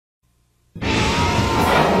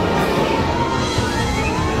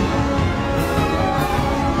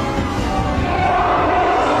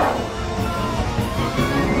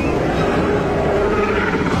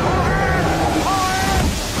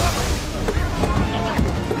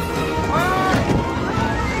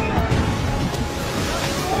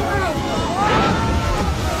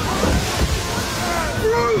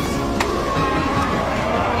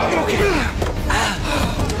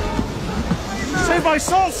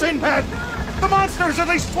Sinbad! The monster is at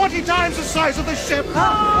least 20 times the size of the ship!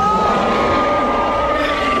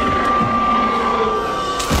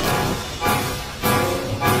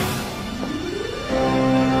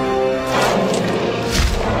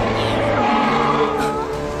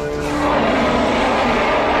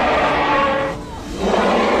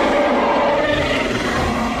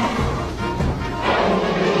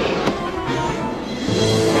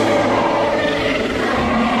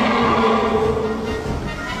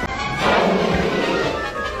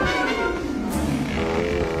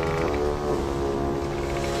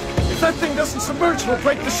 Submerge will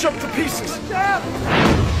break the ship to pieces.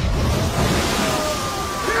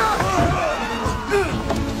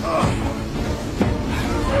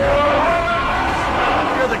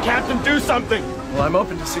 You're the captain, do something. Well, I'm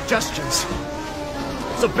open to suggestions.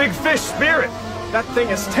 It's a big fish, spear it. That thing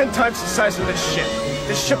is 10 times the size of this ship.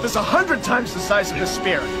 This ship is 100 times the size of this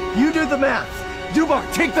spear. You do the math. Dubar,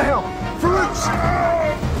 take the helm. Farouz!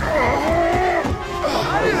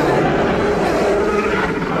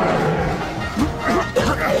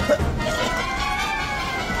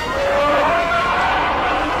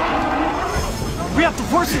 We have to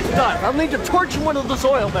force it to dive. I'll need to torch one of those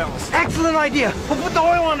oil barrels. Excellent idea. We'll put the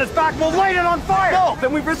oil on its back and we'll light it on fire. No,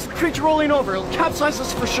 then we risk the creature rolling over. It'll capsize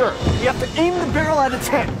us for sure. We have to aim the barrel at its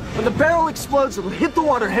head. When the barrel explodes, it'll hit the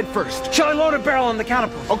water head first. Shall I load a barrel on the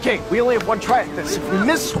catapult? Okay, we only have one try at this. If we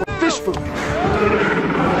miss, we're fish food.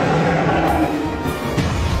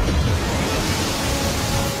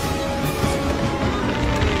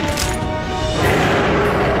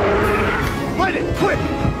 Light it, quick!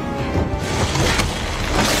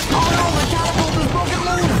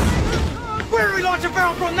 Where do we launch a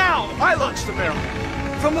barrel from now? I launched the barrel.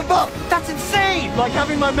 From above. That's insane! Like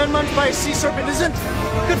having my men munched by a sea serpent isn't?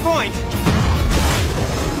 Good point.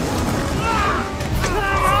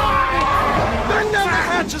 Bend down the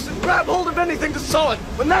hatches and grab hold of anything that's solid.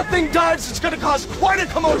 When that thing dives, it's going to cause quite a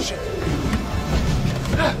commotion.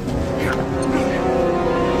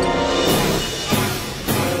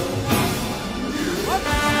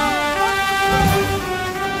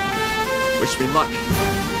 Wish me luck.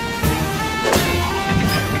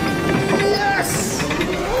 Yes!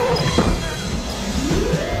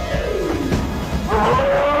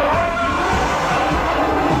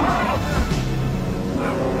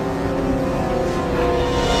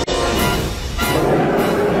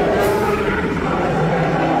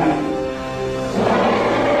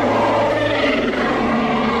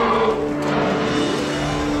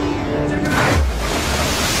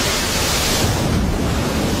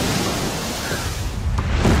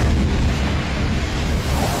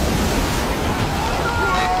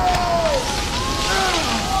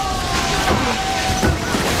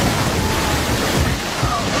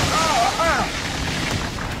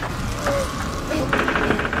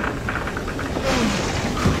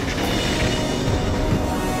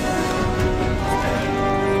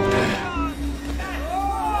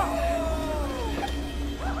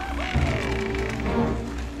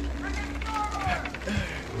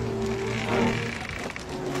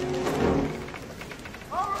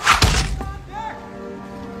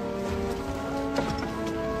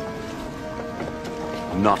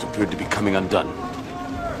 Knot appeared to be coming undone.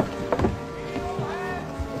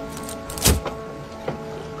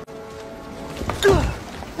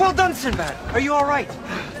 Well done, Sinbad. Are you all right?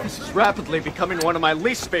 This is rapidly becoming one of my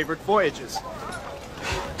least favorite voyages.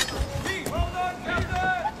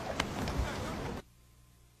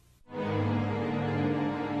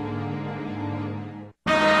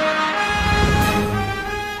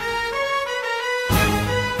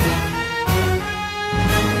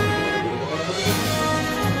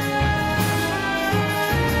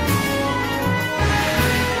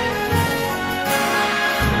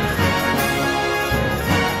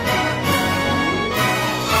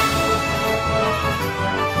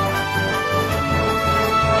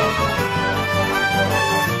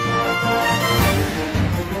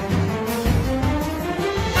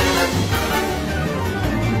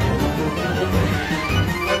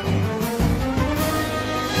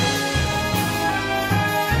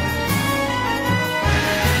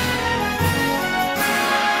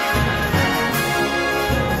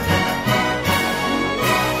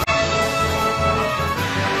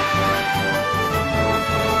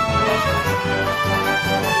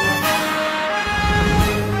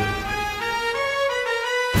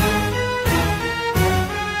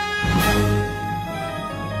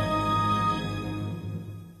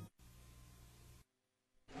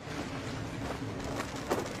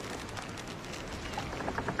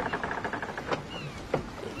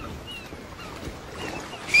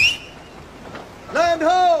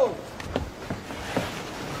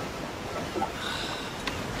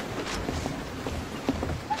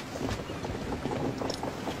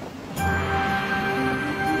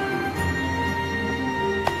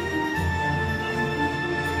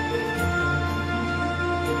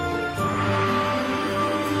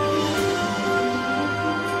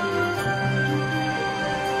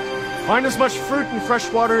 Find as much fruit and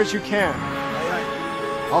fresh water as you can.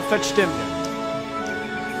 I'll fetch Dim Dim.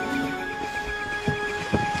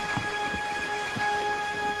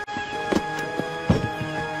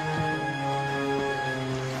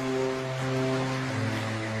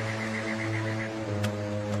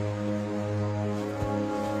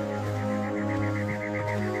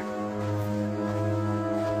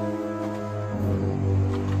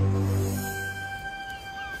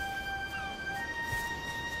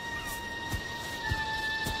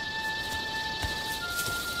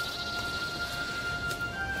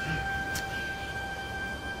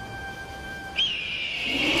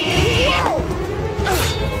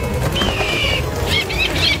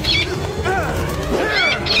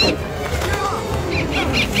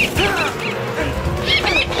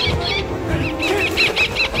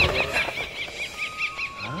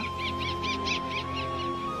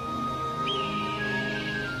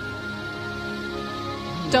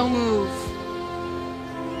 Don't move.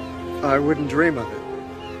 I wouldn't dream of it.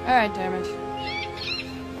 All right, Dermot.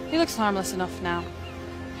 He looks harmless enough now.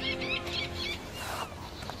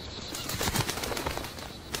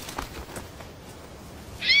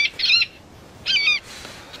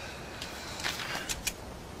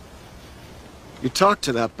 You talked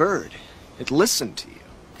to that bird. It listened to you.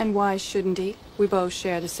 And why shouldn't he? We both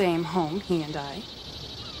share the same home, he and I.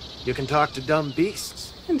 You can talk to dumb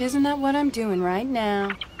beasts. And isn't that what I'm doing right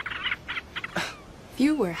now? If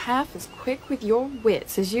you were half as quick with your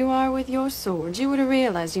wits as you are with your swords, you would have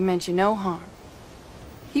realized he meant you no harm.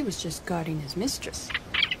 He was just guarding his mistress.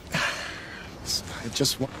 I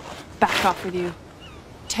just want... Back off with you.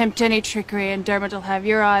 Tempt any trickery and Dermot will have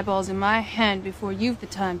your eyeballs in my hand before you've the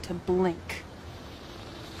time to blink.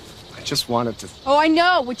 I just wanted to... Oh, I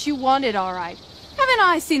know what you wanted, all right. Haven't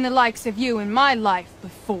I seen the likes of you in my life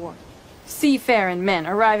before? Seafaring men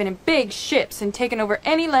arriving in big ships and taking over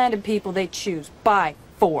any land and people they choose by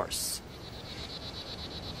force.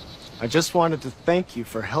 I just wanted to thank you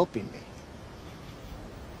for helping me.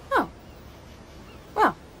 Oh.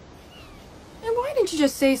 Well. And why didn't you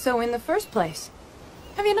just say so in the first place?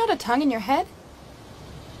 Have you not a tongue in your head?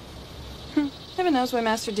 Heaven knows why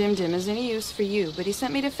Master Dim Dim is any use for you, but he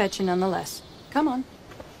sent me to fetch you nonetheless. Come on.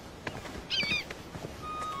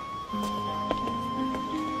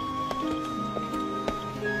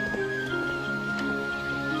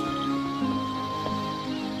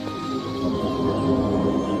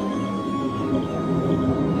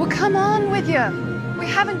 Well, come on with you. We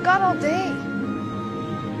haven't got all day.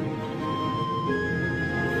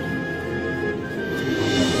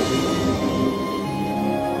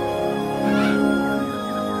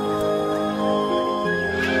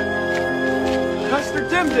 Master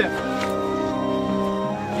Dim Dim!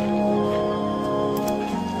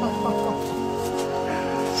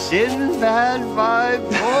 Sinbad, my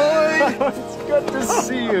boy! It's good to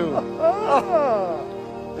see you.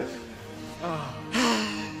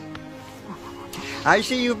 I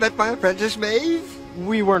see you've met my apprentice, Maeve.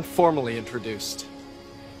 We weren't formally introduced.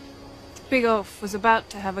 Big Oaf was about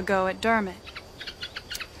to have a go at Dermot.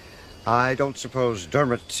 I don't suppose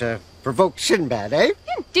Dermot provoked Sinbad, eh?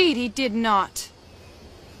 Indeed he did not.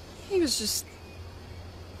 He was just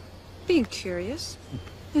being curious,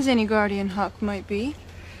 as any guardian hawk might be.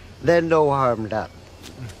 Then no harm done.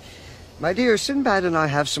 My dear, Sinbad and I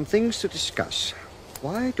have some things to discuss.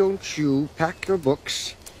 Why don't you pack your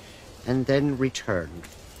books and then return?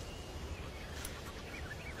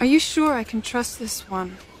 Are you sure I can trust this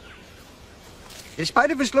one? In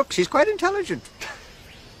spite of his looks, he's quite intelligent.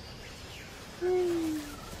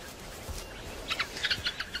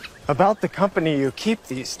 About the company you keep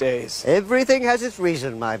these days. Everything has its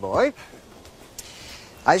reason, my boy.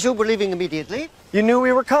 I assume we're leaving immediately? You knew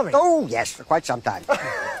we were coming. Oh, yes, for quite some time.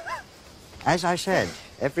 As I said,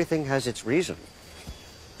 everything has its reason.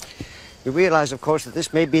 You realize, of course, that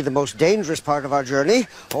this may be the most dangerous part of our journey,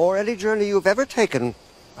 or any journey you've ever taken.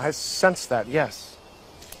 I sense that, yes.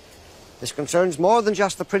 This concerns more than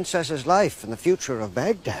just the princess's life and the future of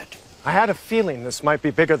Baghdad. I had a feeling this might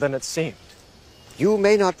be bigger than it seemed. You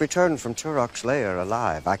may not return from Turok's lair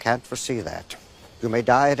alive. I can't foresee that. You may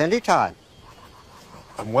die at any time.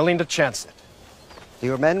 I'm willing to chance it. Do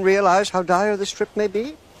your men realize how dire this trip may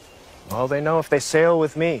be? Well, they know if they sail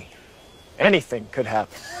with me, anything could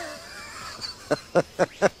happen.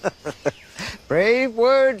 Brave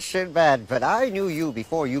words, Sinbad, but I knew you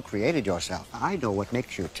before you created yourself. I know what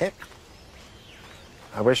makes you tick.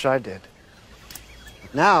 I wish I did.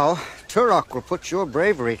 Now, Turok will put your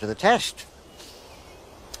bravery to the test.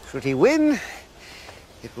 Should he win,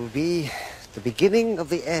 it will be the beginning of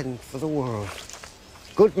the end for the world.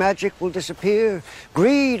 Good magic will disappear,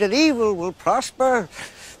 greed and evil will prosper,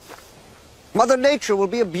 Mother Nature will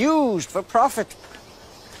be abused for profit.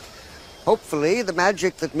 Hopefully, the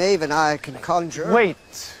magic that Maeve and I can conjure...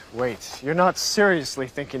 Wait. You're not seriously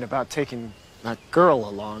thinking about taking that girl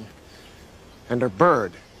along? And her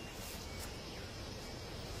bird?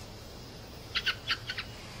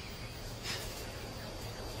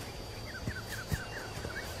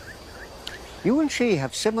 You and she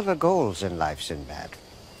have similar goals in life, Sinbad.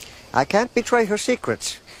 I can't betray her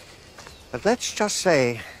secrets, but let's just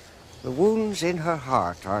say the wounds in her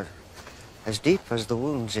heart are as deep as the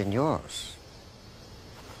wounds in yours.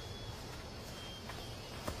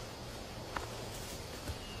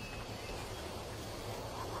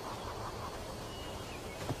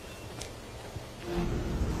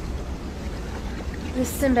 This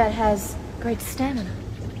Sinbad has great stamina.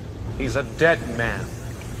 He's a dead man.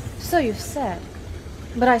 So you've said.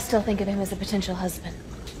 But I still think of him as a potential husband.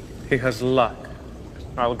 He has luck.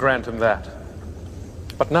 I'll grant him that.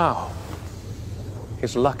 But now,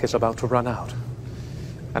 his luck is about to run out.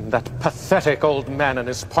 And that pathetic old man and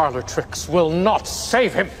his parlor tricks will not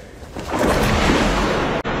save him.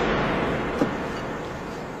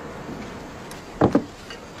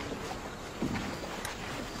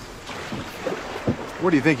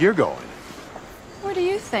 Where do you think you're going? Where do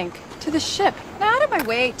you think? To the ship. Now out of my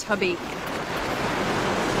way, Tubby.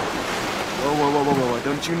 Whoa.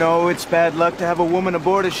 Don't you know it's bad luck to have a woman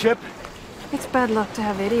aboard a ship? It's bad luck to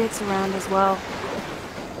have idiots around as well.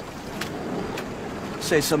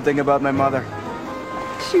 Say something about my mother.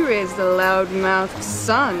 She raised a loud-mouthed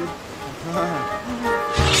son.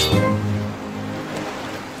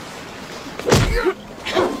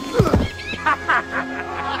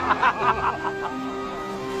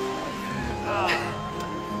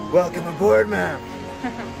 Welcome aboard, ma'am.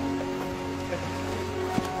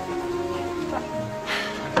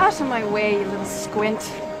 Out of my way, you little squint.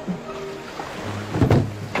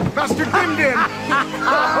 Master Dimdim!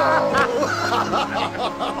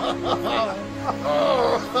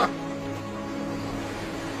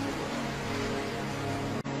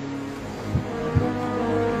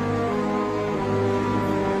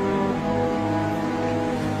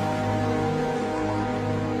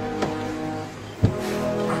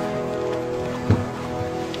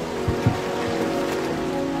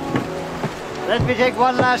 Let me take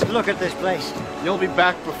one last look at this place. You'll be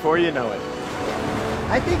back before you know it.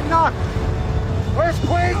 I think not.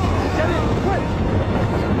 Earthquake! Get in, quick!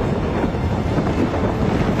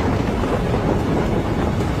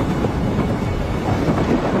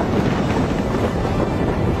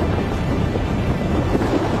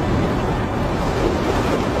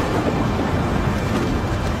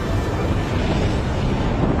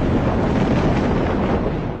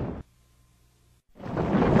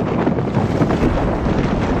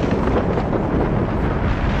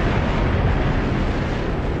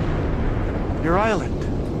 Your island.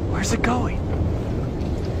 Where's it going?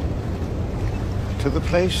 To the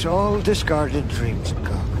place all discarded dreams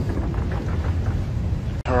go.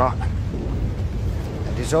 Rock.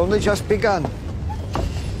 And it's only just begun.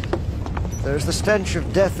 There's the stench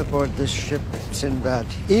of death aboard this ship, Sinbad.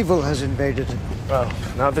 Evil has invaded it. Well,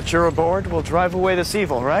 now that you're aboard, we'll drive away this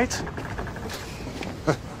evil, right?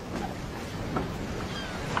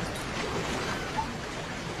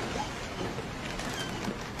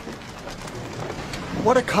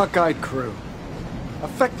 What a cockeyed crew. A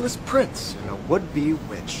feckless prince and a would-be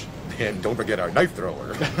witch. And don't forget our knife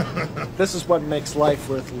thrower. This is what makes life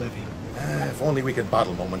worth living. If only we could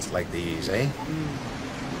bottle moments like these, eh?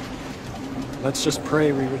 Let's just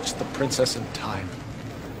pray we reach the princess in time.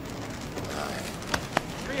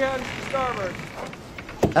 Three hands to starboard.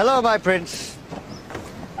 Hello, my prince.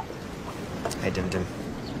 Hey, Dim-Dim.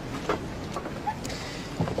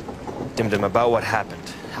 Dim-Dim, about what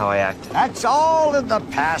happened, how I acted. That's all in the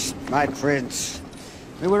past, my prince.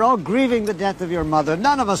 We were all grieving the death of your mother.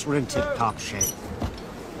 None of us were in tip-top shape.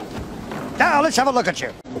 Now, let's have a look at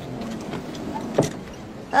you.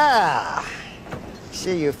 Ah.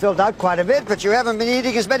 See, you filled out quite a bit, but you haven't been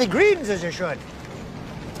eating as many greens as you should.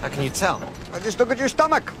 How can you tell? Well, just look at your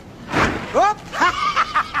stomach. Whoop!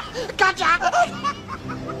 Gotcha!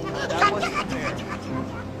 That wasn't fair.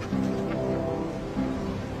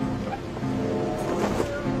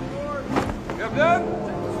 Captain?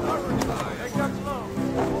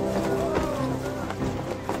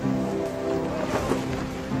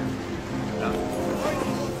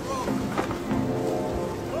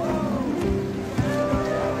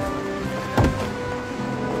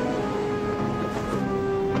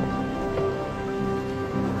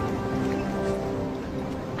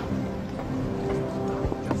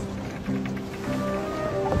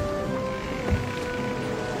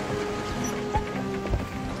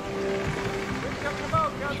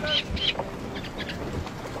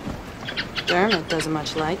 Dermot doesn't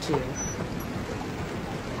much like you.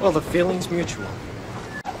 Well, the feeling's mutual.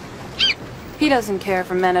 He doesn't care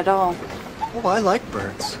for men at all. Oh, I like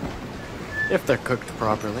birds. If they're cooked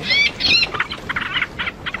properly.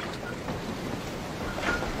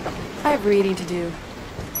 I have reading to do.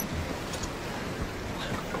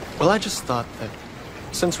 Well, I just thought that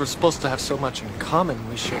since we're supposed to have so much in common,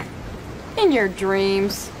 we should... In your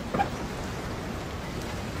dreams.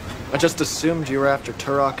 I just assumed you were after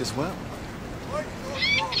Turok as well.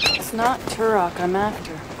 It's not Turok I'm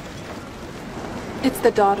after. It's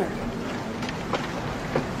the daughter.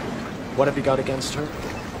 What have you got against her?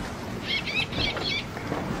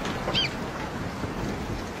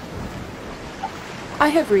 I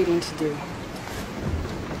have reading to do.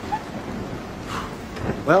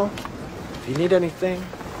 Well, if you need anything,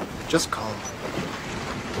 just call.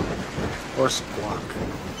 Or squawk.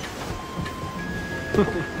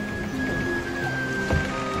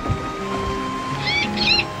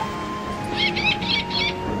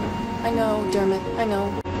 I know, Dermot, I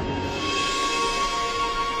know.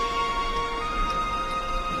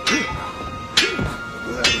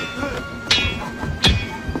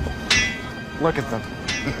 Look at them.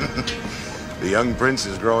 The young prince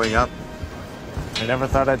is growing up. I never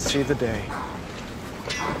thought I'd see the day.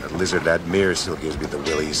 That lizard Admir still gives me the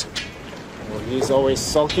willies. Well, he's always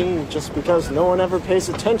sulking just because no one ever pays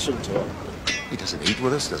attention to him. He doesn't eat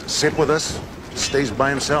with us, doesn't sit with us, just stays by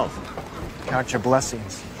himself. Count your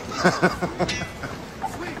blessings.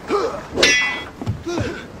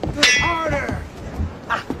 Harder!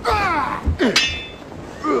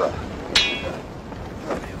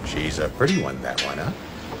 She's a pretty one, that one, huh?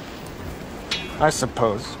 I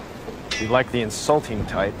suppose. If you like the insulting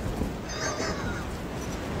type.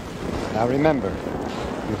 Now remember,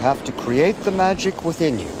 you have to create the magic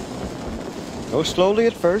within you. Go slowly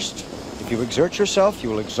at first. If you exert yourself, you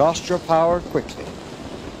will exhaust your power quickly.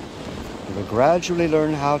 You will gradually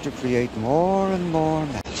learn how to create more and more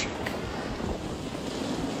magic.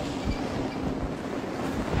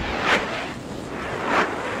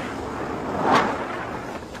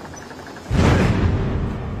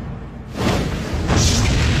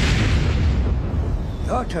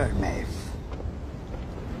 Your turn, Maeve.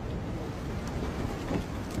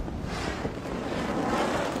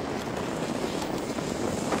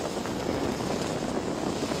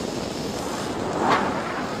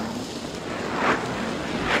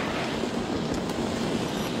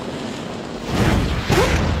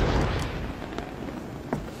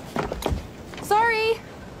 Sorry!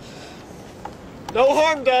 No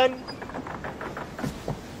harm done.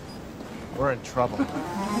 We're in trouble.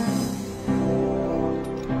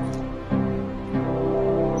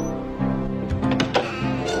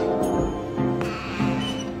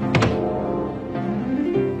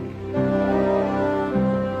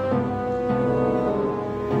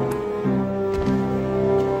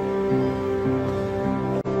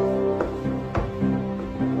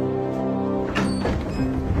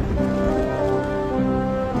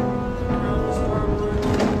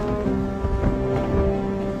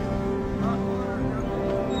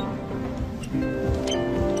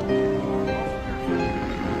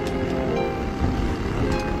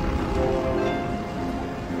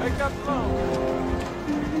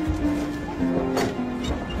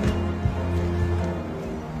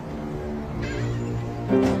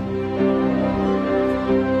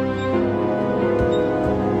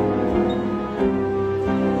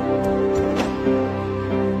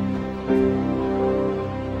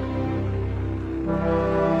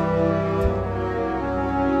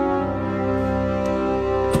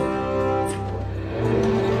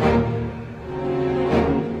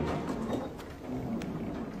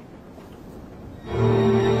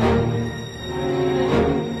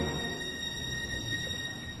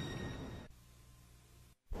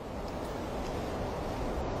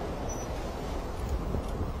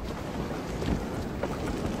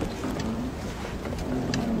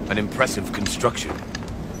 An impressive construction.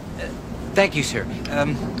 Thank you, sir.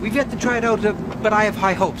 We've yet to try it out, but I have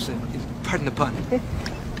high hopes. Pardon the pun.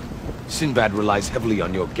 Sinbad relies heavily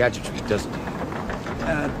on your gadgetry, doesn't he?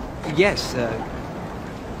 Yes.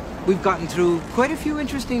 We've gotten through quite a few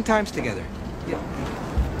interesting times together. Yeah.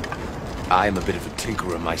 I am a bit of a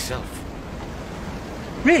tinkerer myself.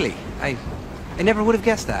 Really? I never would have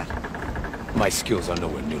guessed that. My skills are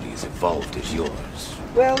nowhere nearly as evolved as yours.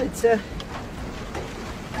 Well, it's a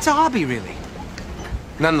hobby, really.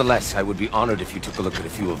 Nonetheless, I would be honored if you took a look at a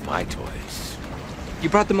few of my toys. You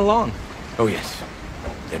brought them along? Oh, yes.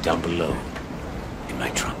 They're down below, in my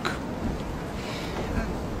trunk.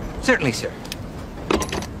 Certainly, sir.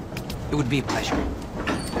 It would be a pleasure.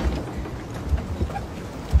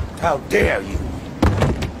 How dare you?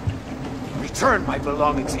 Return my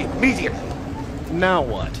belongings immediately. Now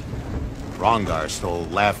what? Rongar stole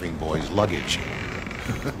Laughing Boy's luggage.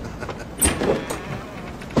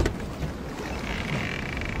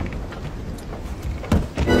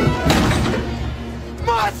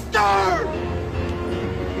 Monster!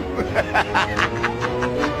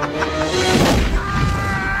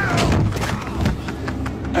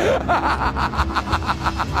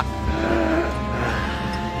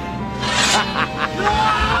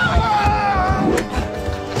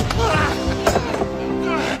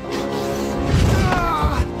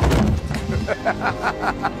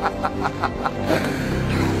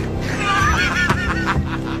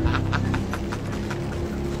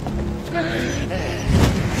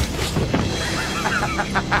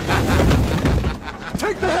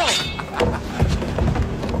 Take the helm!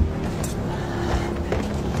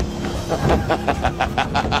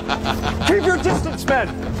 Keep your distance, men!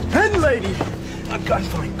 And lady! A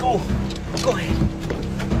gunfight, go ahead.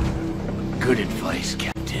 Good advice,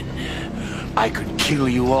 Captain. I could kill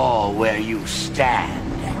you all where you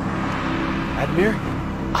stand. Admir?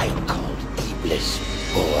 I am called Iblis,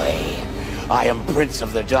 boy. I am Prince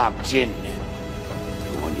of the Dark Jinn.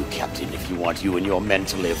 I warn you, Captain, if you want you and your men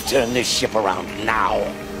to live, turn this ship around now.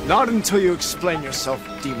 Not until you explain yourself,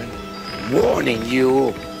 demon. Warning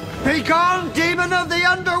you. Be gone, demon of the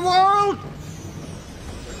underworld!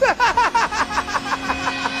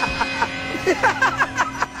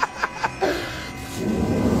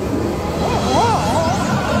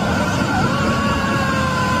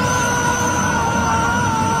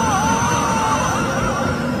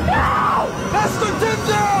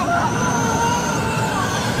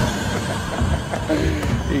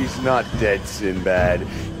 He's not dead, Sinbad.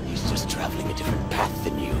 He's just traveling a different path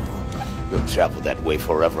than you. You'll travel that way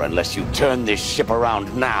forever unless you turn this ship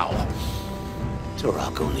around now.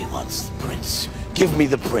 Turok only wants the prince. Give me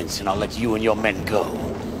the prince and I'll let you and your men go.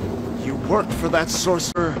 You worked for that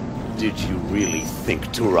sorcerer? Did you really think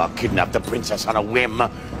Turok kidnapped the princess on a whim?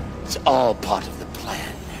 It's all part of the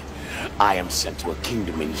plan. I am sent to a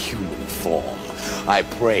kingdom in human form. I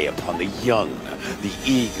prey upon the young, the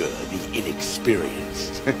eager, the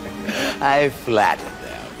inexperienced. I flatter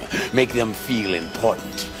them, make them feel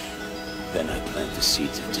important. Then I plant the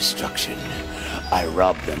seeds of destruction. I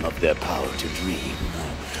rob them of their power to dream.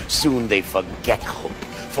 Soon they forget hope,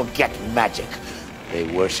 forget magic. They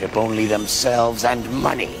worship only themselves and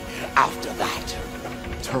money after that.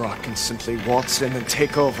 Turok can simply waltz in and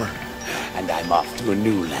take over. And I'm off to a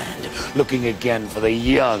new land, looking again for the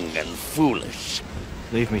young and foolish.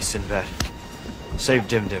 Leave me, Sinbad. Save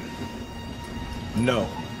Dim Dim. No.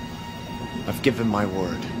 I've given my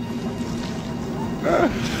word.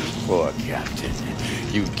 Poor Captain.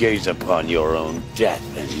 You gaze upon your own death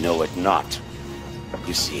and know it not.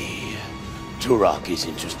 You see, Turok is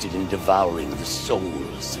interested in devouring the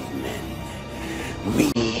souls of men.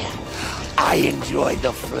 Me, I enjoy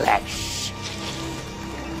the flesh.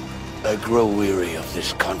 I grow weary of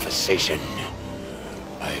this conversation.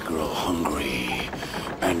 I grow hungry.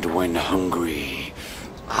 And when hungry,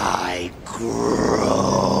 I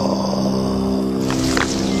grow.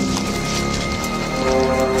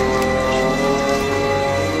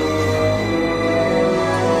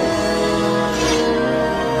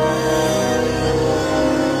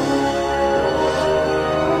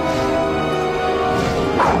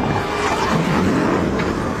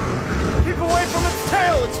 Keep away from its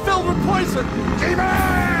tail! It's filled with poison!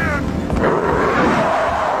 Demon!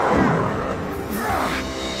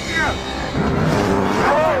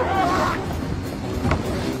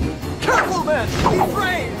 Careful, man! He's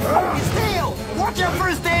brave! His tail! Watch out for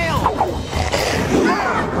his tail!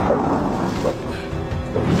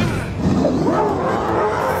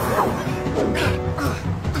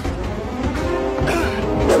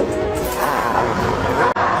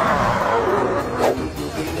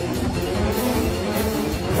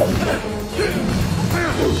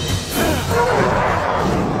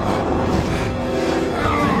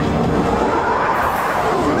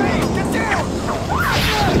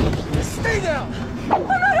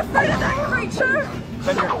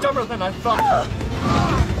 Then you're dumber than I thought.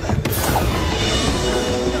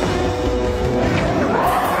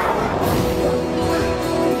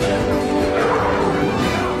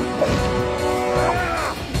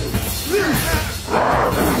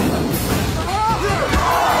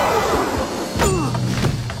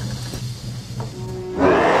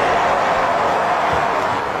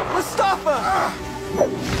 Mustafa!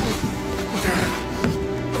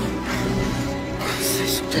 Say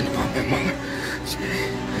something about my mother.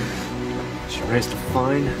 She raised a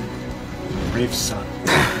fine, brave son.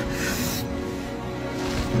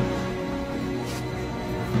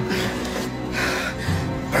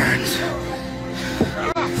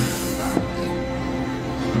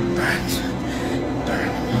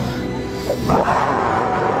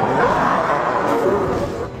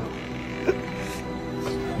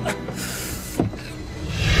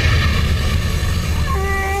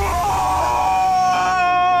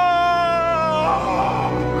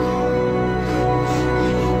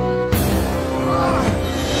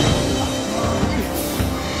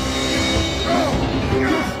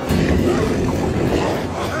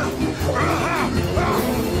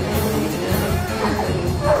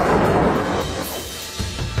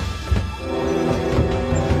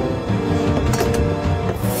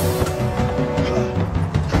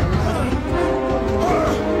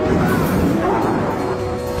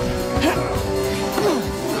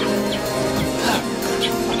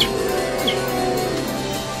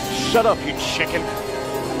 Shut up, you chicken.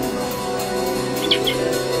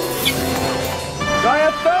 Die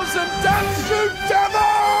 1,000 deaths, you devil!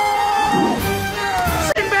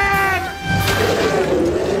 Sinbad!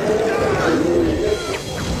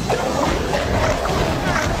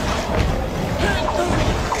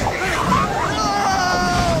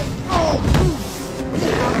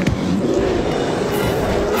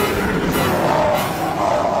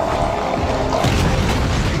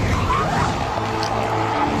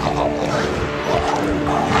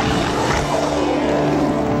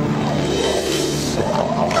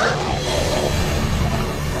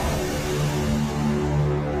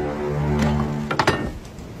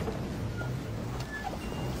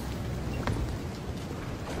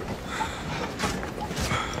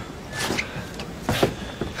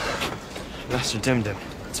 Master Dimdim,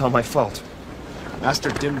 it's all my fault. Master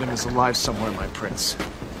Dimdim is alive somewhere, my prince.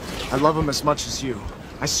 I love him as much as you.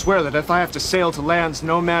 I swear that if I have to sail to lands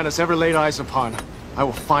no man has ever laid eyes upon, I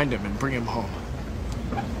will find him and bring him home.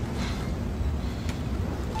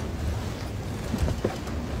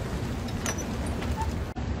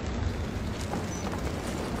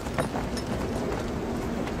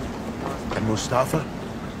 And Mustafa?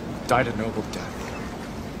 Died a noble death.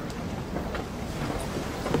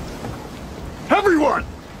 Everyone!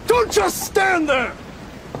 Don't just stand there!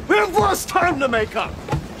 We have less time to make up!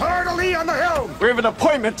 Hard to lee on the helm! We have an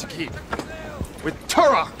appointment to keep. With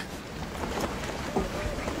Turok!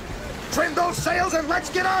 Trim those sails and let's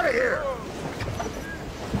get out of here!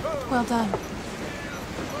 Well done.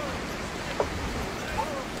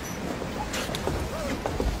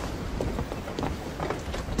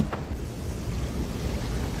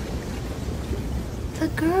 The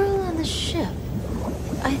girl on the ship.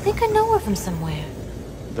 I think I know her from somewhere.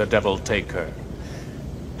 The devil take her.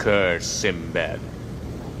 Curse Sinbad.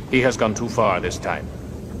 He has gone too far this time.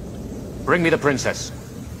 Bring me the princess.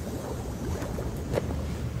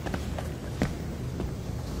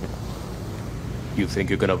 You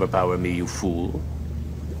think you can overpower me, you fool?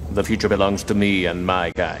 The future belongs to me and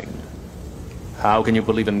my kind. How can you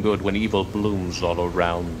believe in good when evil blooms all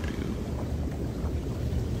around you?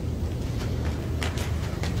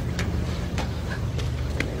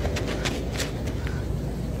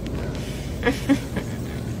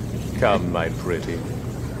 Come, my pretty.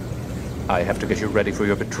 I have to get you ready for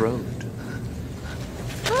your betrothed.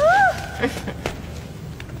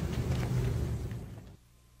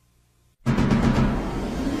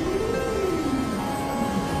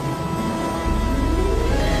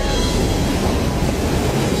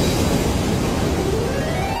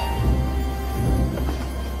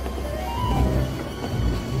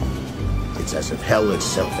 It's as if hell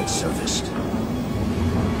itself had surfaced.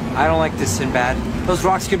 I don't like this, Sinbad. Those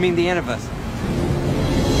rocks could mean the end of us.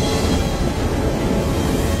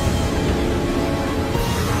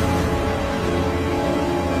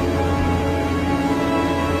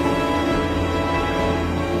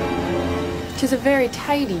 Tis a very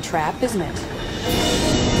tidy trap, isn't it?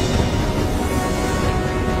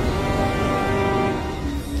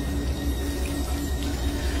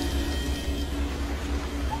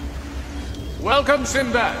 Welcome,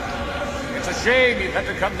 Sinbad. It's a shame you've had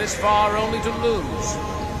to come this far only to lose.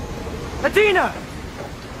 Adina!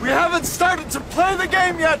 We haven't started to play the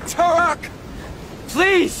game yet, Turok!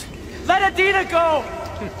 Please! Let Adina go!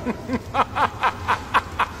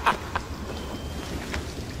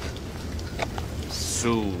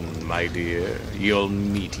 Soon, my dear, you'll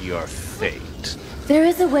meet your fate. There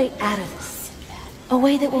is a way out of this, Sinbad. A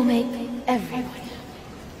way that will make everyone.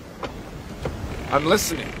 I'm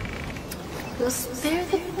listening. We'll spare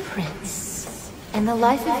the prince and the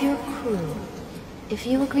life of your crew if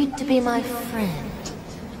you agreed to be my friend.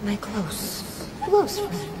 My close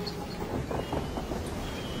friend.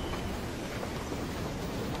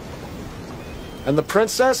 And the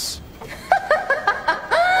princess?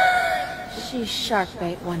 She's shark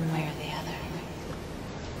bait one way or the other.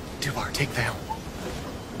 Dubar, take the helm.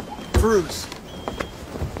 Bruce.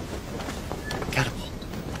 Catapult.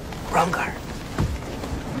 Rumgar.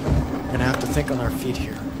 We're gonna have to think on our feet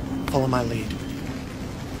here. Follow my lead.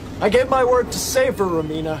 I gave my word to save her,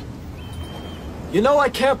 Romina. You know I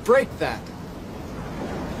can't break that.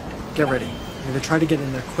 Get ready. I'm gonna try to get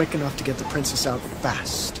in there quick enough to get the princess out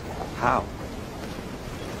fast. How?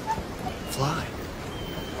 Fly.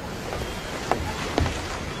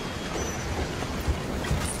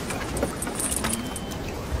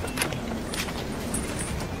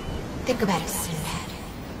 Think about it, Sinbad.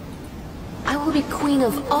 I will be queen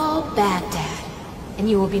of all Baghdad, and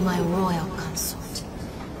you will be my royal consort.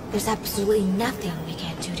 There's absolutely nothing we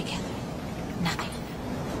can't do together. Nothing.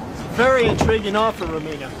 Very intriguing offer,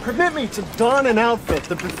 Romina. Permit me to don an outfit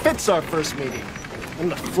that befits our first meeting. In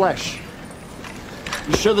the flesh.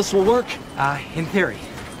 You sure this will work? In theory.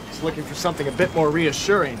 Just looking for something a bit more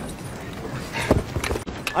reassuring.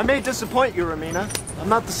 I may disappoint you, Romina. I'm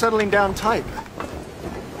not the settling down type.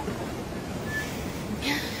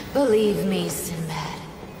 Believe me, Sinbad.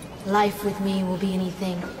 Life with me will be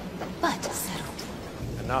anything but settled.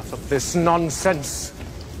 Enough of this nonsense.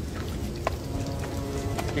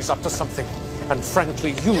 He's up to something. And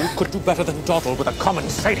frankly, you could do better than dawdle with a common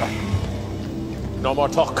sailor. No more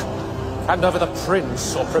talk. Hand over the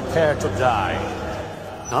prince or prepare to die.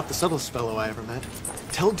 Not the subtlest fellow I ever met.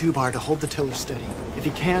 Tell Dubar to hold the tiller steady. If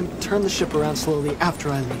he can, turn the ship around slowly after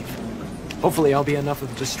I leave. Hopefully I'll be enough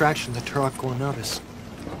of a distraction that Turok won't notice.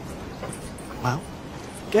 Well,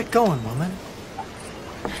 get going, woman.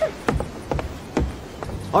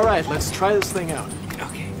 All right, let's try this thing out.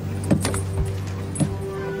 Okay.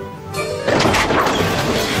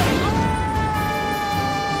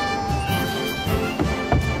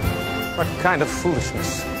 What kind of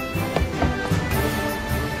foolishness?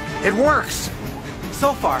 It works!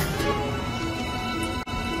 So far.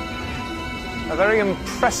 A very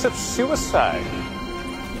impressive suicide.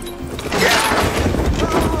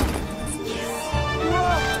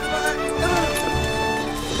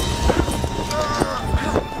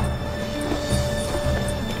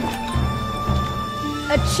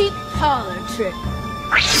 A cheap parlor trick.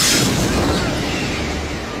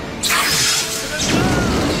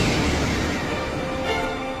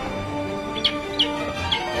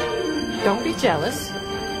 Don't be jealous.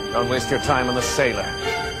 Don't waste your time on the sailor.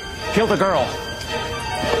 Kill the girl.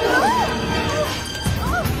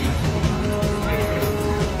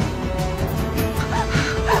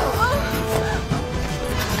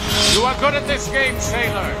 You are good at this game,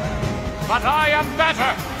 sailor. But I am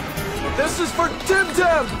better. This is for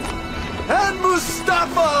Dim-Dim and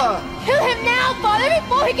Mustafa! Kill him now, Father,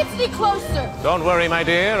 before he gets any closer! Don't worry, my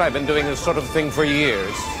dear. I've been doing this sort of thing for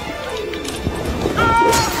years.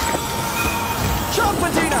 Jump,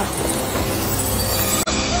 Medina!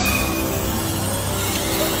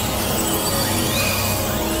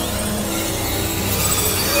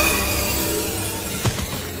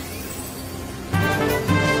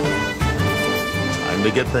 Time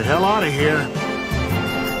to get the hell out of here.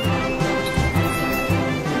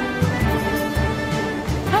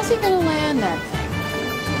 How's he gonna land that thing?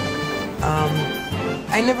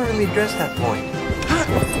 I never really addressed that point.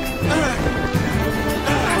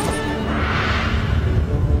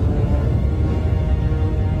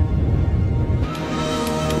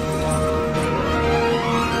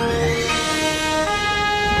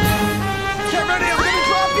 Get ready, I'm gonna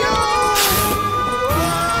drop you!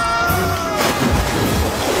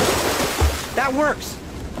 That works.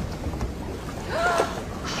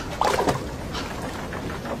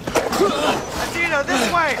 Adina, this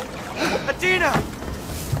way! Adina!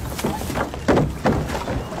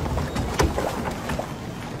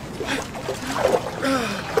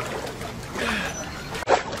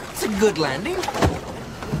 It's a good landing.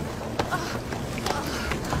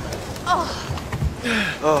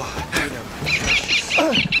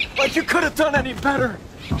 Like you could have done any better!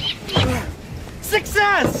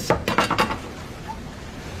 Success!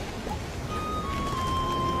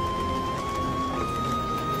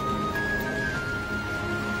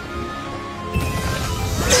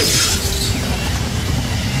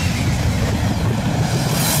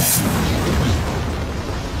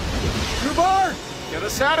 Dubar! Get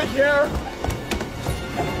us out of here!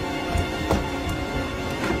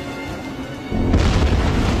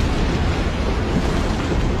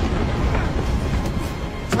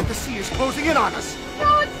 It's like the sea is closing in on us.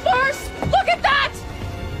 No, it's worse! Look at that!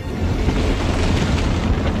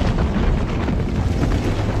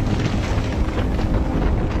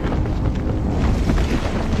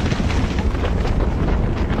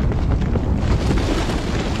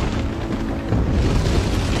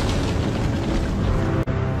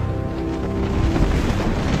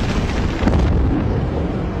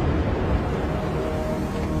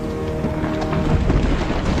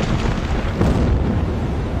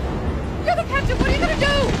 You're the captain, what are you gonna do?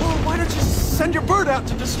 Well, why don't you send your bird out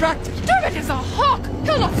to distract it? Dermot is a hawk!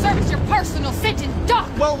 He'll not service your personal scent in dock!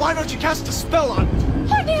 Well, why don't you cast a spell on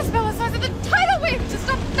it? I need a spell the size of the tidal wave to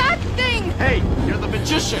stop that thing! Hey, you're the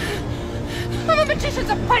magician. I'm a magician's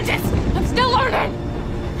apprentice! I'm still learning!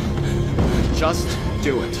 Just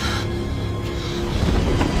do it.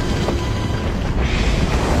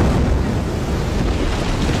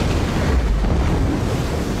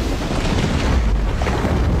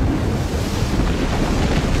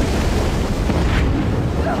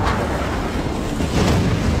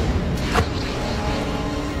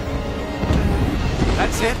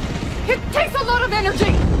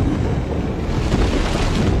 energy!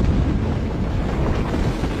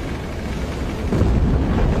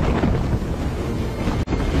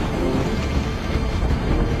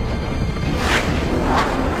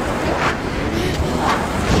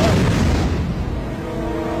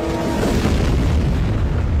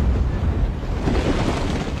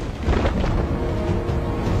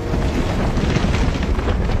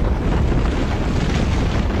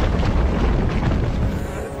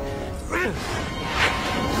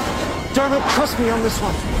 Dermot, trust me on this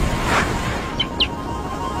one.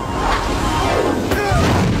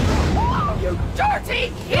 You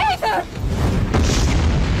dirty heathen!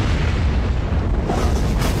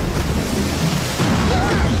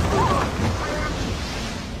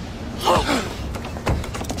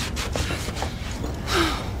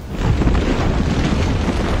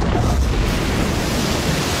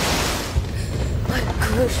 I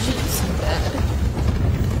curse you, Sindbad.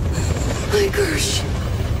 I curse you.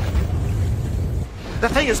 The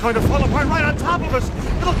thing is going to fall apart right on top of us.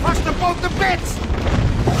 It'll crush them both to bits.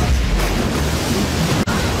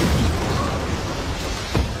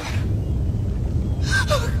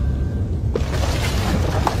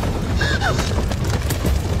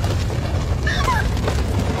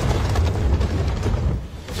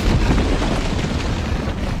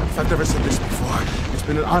 If I've never said this before, it's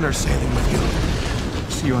been an honor sailing with you.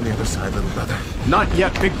 See you on the other side, little brother. Not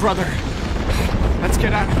yet, big brother. Let's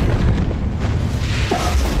get out of here.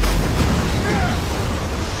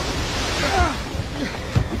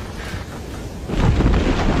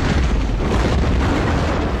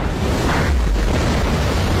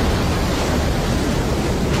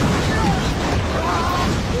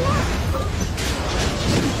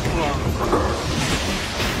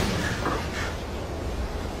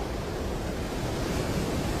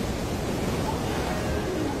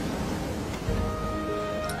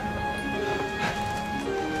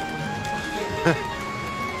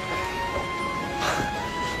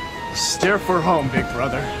 Steer for home, big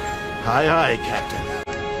brother. Aye, aye, Captain.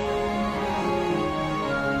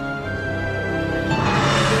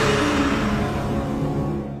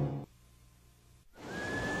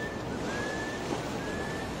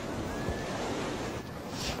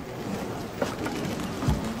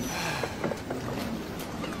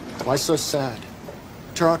 Why so sad?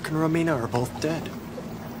 Turok and Romina are both dead.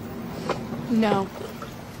 No.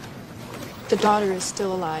 The daughter is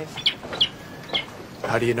still alive.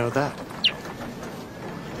 How do you know that?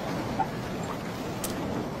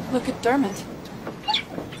 Look at Dermot.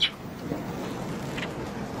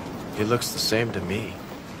 He looks the same to me.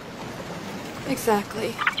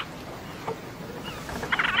 Exactly.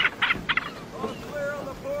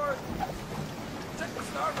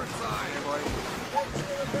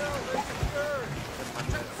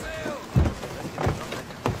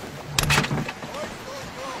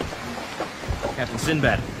 Captain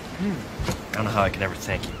Sindbad. I don't know how I can ever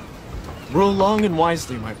thank you. Rule long and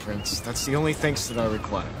wisely, my prince. That's the only thanks that I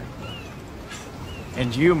require.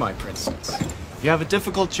 And you, my princess. You have a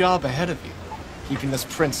difficult job ahead of you, keeping this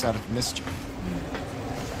prince out of mischief.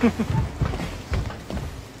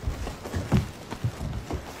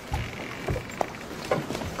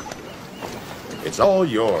 It's all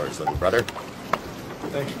yours, little brother.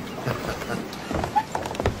 Thank you.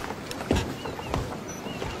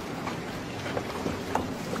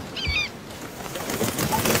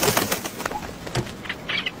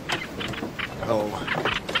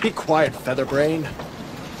 Be quiet, Featherbrain.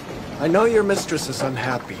 I know your mistress is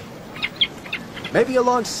unhappy. Maybe a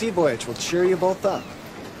long sea voyage will cheer you both up.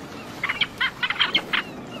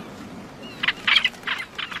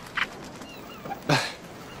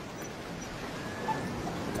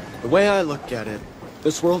 The way I look at it,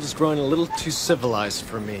 this world is growing a little too civilized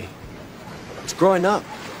for me. It's growing up.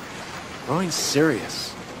 Growing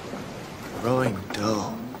serious. Growing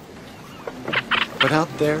dull. But out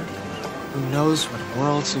there, who knows what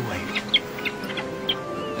worlds await?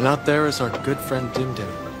 And out there is our good friend Dim Dim.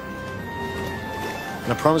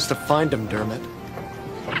 And I promise to find him, Dermot.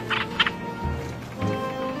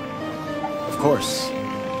 Of course,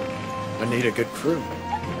 I need a good crew.